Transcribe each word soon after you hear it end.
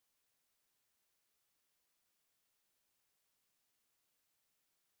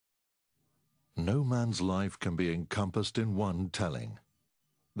No man's life can be encompassed in one telling.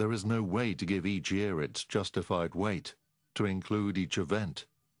 There is no way to give each year its justified weight, to include each event,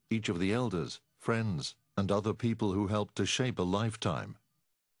 each of the elders, friends, and other people who helped to shape a lifetime.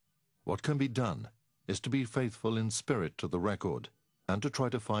 What can be done is to be faithful in spirit to the record and to try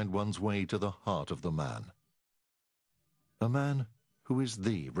to find one's way to the heart of the man. A man who is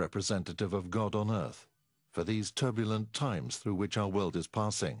the representative of God on earth for these turbulent times through which our world is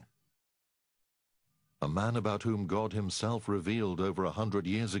passing. A man about whom God himself revealed over 100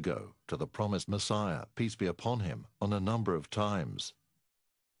 years ago to the promised Messiah, peace be upon him, on a number of times.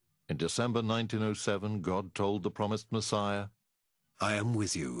 In December 1907, God told the promised Messiah, "I am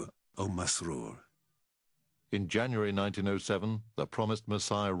with you, O Masroor." In January 1907, the promised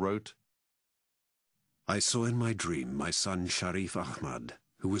Messiah wrote, "I saw in my dream my son Sharif Ahmad,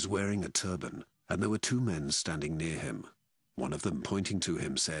 who was wearing a turban, and there were two men standing near him. One of them, pointing to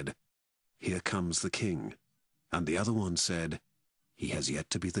him, said, 'Here comes the king,' and the other one said, 'He has yet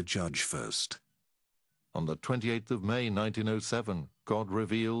to be the judge first.'" On the 28th of May 1907, God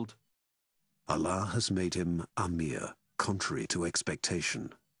revealed, "Allah has made him Amir, contrary to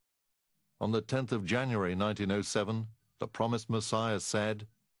expectation." On the 10th of January 1907, the promised Messiah said,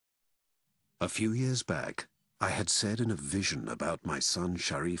 "A few years back, I had said in a vision about my son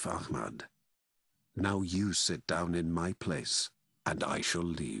Sharif Ahmad, 'Now you sit down in my place, and I shall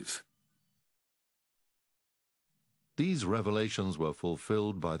leave.'" These revelations were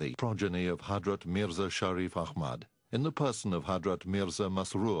fulfilled by the progeny of Hadhrat Mirza Sharif Ahmad, in the person of Hadhrat Mirza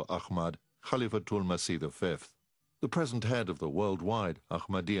Masroor Ahmad, Khalifatul Masih V, the present head of the worldwide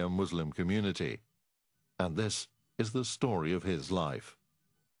Ahmadiyya Muslim community. And this is the story of his life.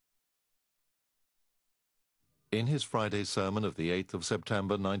 In his Friday sermon of the 8th of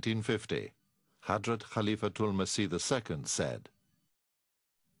September 1950, Hadhrat Khalifatul Masih II said,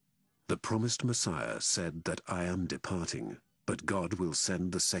 "The promised Messiah said that I am departing, but God will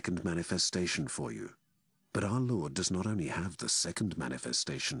send the second manifestation for you. But our Lord does not only have the second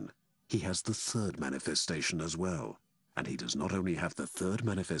manifestation, he has the third manifestation as well. And he does not only have the third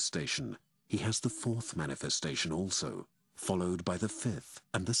manifestation, he has the fourth manifestation also, followed by the fifth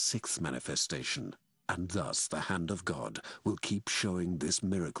and the sixth manifestation. And thus the hand of God will keep showing this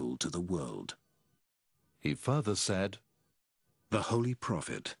miracle to the world." He further said, "The Holy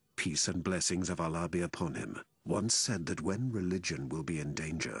Prophet, peace and blessings of Allah be upon him, once said that when religion will be in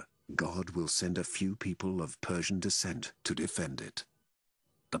danger, God will send a few people of Persian descent to defend it.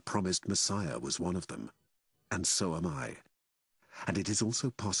 The promised Messiah was one of them, and so am I. And it is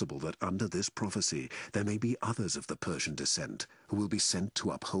also possible that under this prophecy there may be others of the Persian descent who will be sent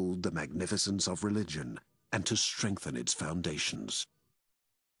to uphold the magnificence of religion and to strengthen its foundations."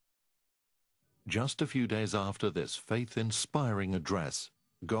 Just a few days after this faith-inspiring address,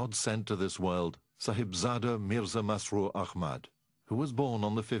 God sent to this world Sahibzada Mirza Masroor Ahmad, who was born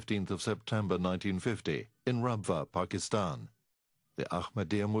on the 15th of September 1950 in Rabwa, Pakistan, the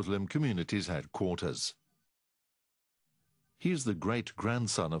Ahmadiyya Muslim community's headquarters. He is the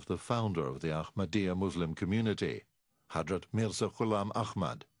great-grandson of the founder of the Ahmadiyya Muslim community, Hadhrat Mirza Ghulam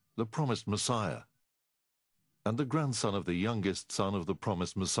Ahmad, the promised Messiah, and the grandson of the youngest son of the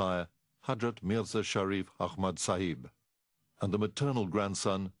promised Messiah, Hadhrat Mirza Sharif Ahmad Sahib, and the maternal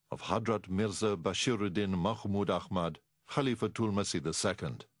grandson of Hadhrat Mirza Bashiruddin Mahmud Ahmad, Khalifatul Masih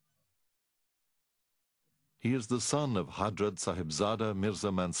II. He is the son of Hadhrat Sahibzada Mirza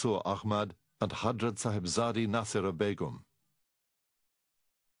Masroor Ahmad and Hadhrat Sahibzadi Nasira Begum.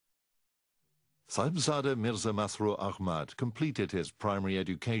 Sahibzada Mirza Masroor Ahmad completed his primary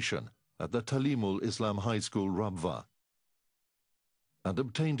education at the Talimul Islam High School, Rabwa, and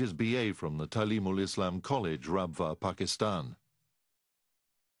obtained his BA from the Talimul Islam College, Rabwa, Pakistan.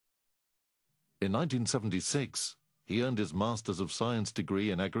 In 1976, he earned his Masters of Science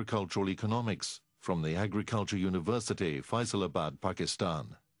degree in Agricultural Economics from the Agriculture University, Faisalabad,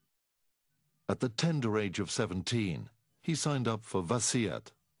 Pakistan. At the tender age of 17, he signed up for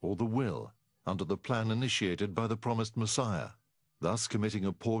Vasiyat, or the will, under the plan initiated by the promised Messiah, thus committing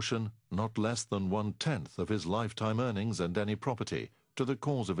a portion not less than 1/10 of his lifetime earnings and any property to the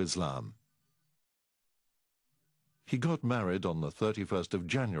cause of Islam. He got married on the 31st of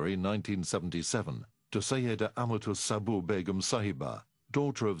January 1977 to Sayyida Amatus Sabu Begum Sahiba,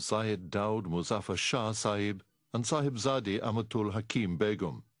 daughter of Sayyid Daud Muzaffar Shah Sahib and Sahibzadi Amatul Hakim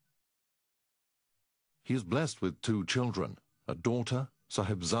Begum. He is blessed with 2 children, a daughter,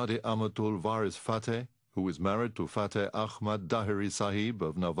 Sahibzadi Amatul Waris Fateh, who is married to Fateh Ahmad Dahiri Sahib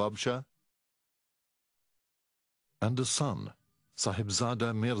of Nawabshah, and a son,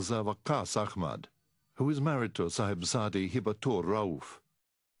 Sahibzada Mirza Waqas Ahmad, who is married to Sahibzadi Hibatur Rauf.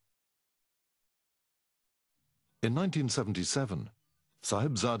 In 1977,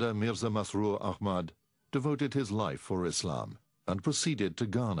 Sahibzada Mirza Masroor Ahmad devoted his life for Islam and proceeded to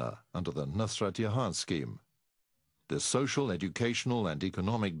Ghana under the Nusrat Jahan scheme. This social, educational and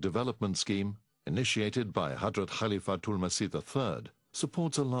economic development scheme, initiated by Hadhrat Khalifatul Masih III,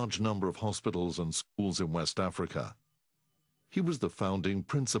 supports a large number of hospitals and schools in West Africa. He was the founding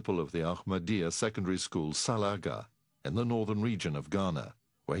principal of the Ahmadiyya secondary school Salaga in the northern region of Ghana,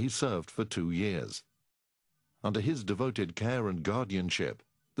 where he served for 2 years. Under his devoted care and guardianship,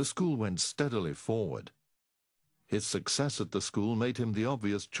 the school went steadily forward. His success at the school made him the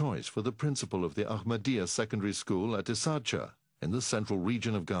obvious choice for the principal of the Ahmadiyya secondary school at Isacha in the central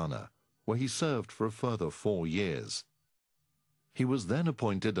region of Ghana, where he served for a further 4 years. He was then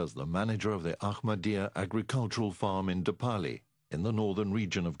appointed as the manager of the Ahmadiyya agricultural farm in Dapali in the northern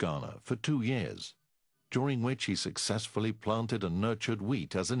region of Ghana for 2 years, during which he successfully planted and nurtured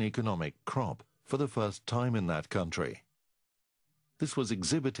wheat as an economic crop for the first time in that country. This was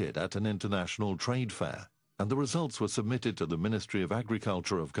exhibited at an international trade fair, and the results were submitted to the Ministry of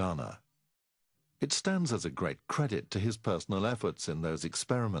Agriculture of Ghana. It stands as a great credit to his personal efforts in those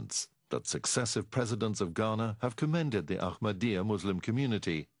experiments that successive presidents of Ghana have commended the Ahmadiyya Muslim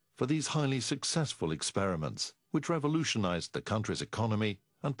community for these highly successful experiments, which revolutionized the country's economy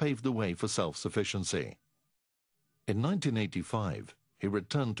and paved the way for self-sufficiency. In 1985, he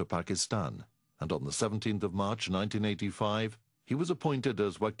returned to Pakistan, and on the 17th of March 1985, he was appointed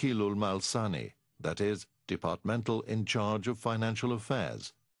as Wakilul Malsani, that is, departmental in charge of financial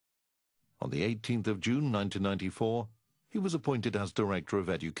affairs. On the 18th of June 1994, he was appointed as Director of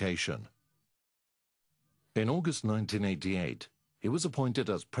Education. In August 1988, he was appointed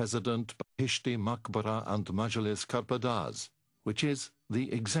as President Bahishti Maqbara and Majlis Karpadaz, which is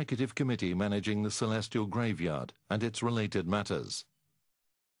the executive committee managing the Celestial Graveyard and its related matters.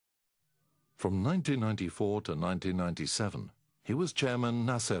 From 1994 to 1997, he was Chairman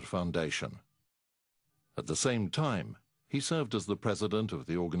Nasser Foundation. At the same time, he served as the president of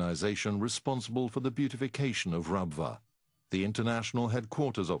the organization responsible for the beautification of Rabwa, the international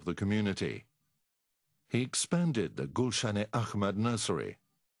headquarters of the community. He expanded the Gulshan-e-Ahmad nursery,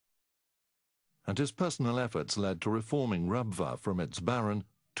 and his personal efforts led to reforming Rabwa from its barren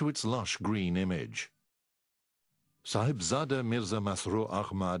to its lush green image. Sahibzada Mirza Masroor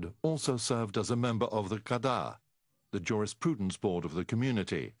Ahmad also served as a member of the Qada, the jurisprudence board of the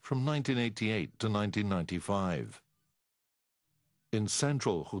community, from 1988 to 1995. In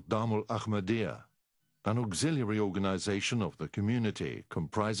Central Khuddamul Ahmadiyya, an auxiliary organization of the community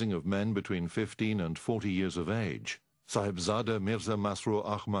comprising of men between 15 and 40 years of age, Sahibzada Mirza Masroor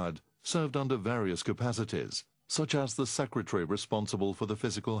Ahmad served under various capacities, such as the secretary responsible for the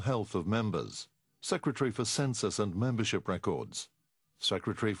physical health of members, secretary for census and membership records,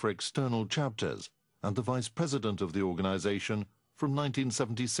 secretary for external chapters, and the vice president of the organization from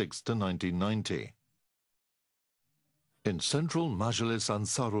 1976 to 1990. In Central Majlis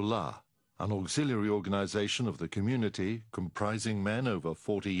Ansarullah, an auxiliary organization of the community comprising men over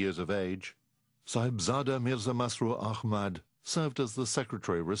 40 years of age, Sahibzada Mirza Masroor Ahmad served as the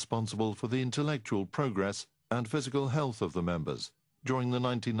secretary responsible for the intellectual progress and physical health of the members during the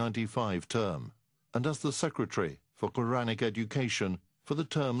 1995 term, and as the secretary for Quranic education for the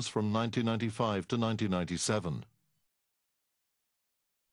terms from 1995 to 1997.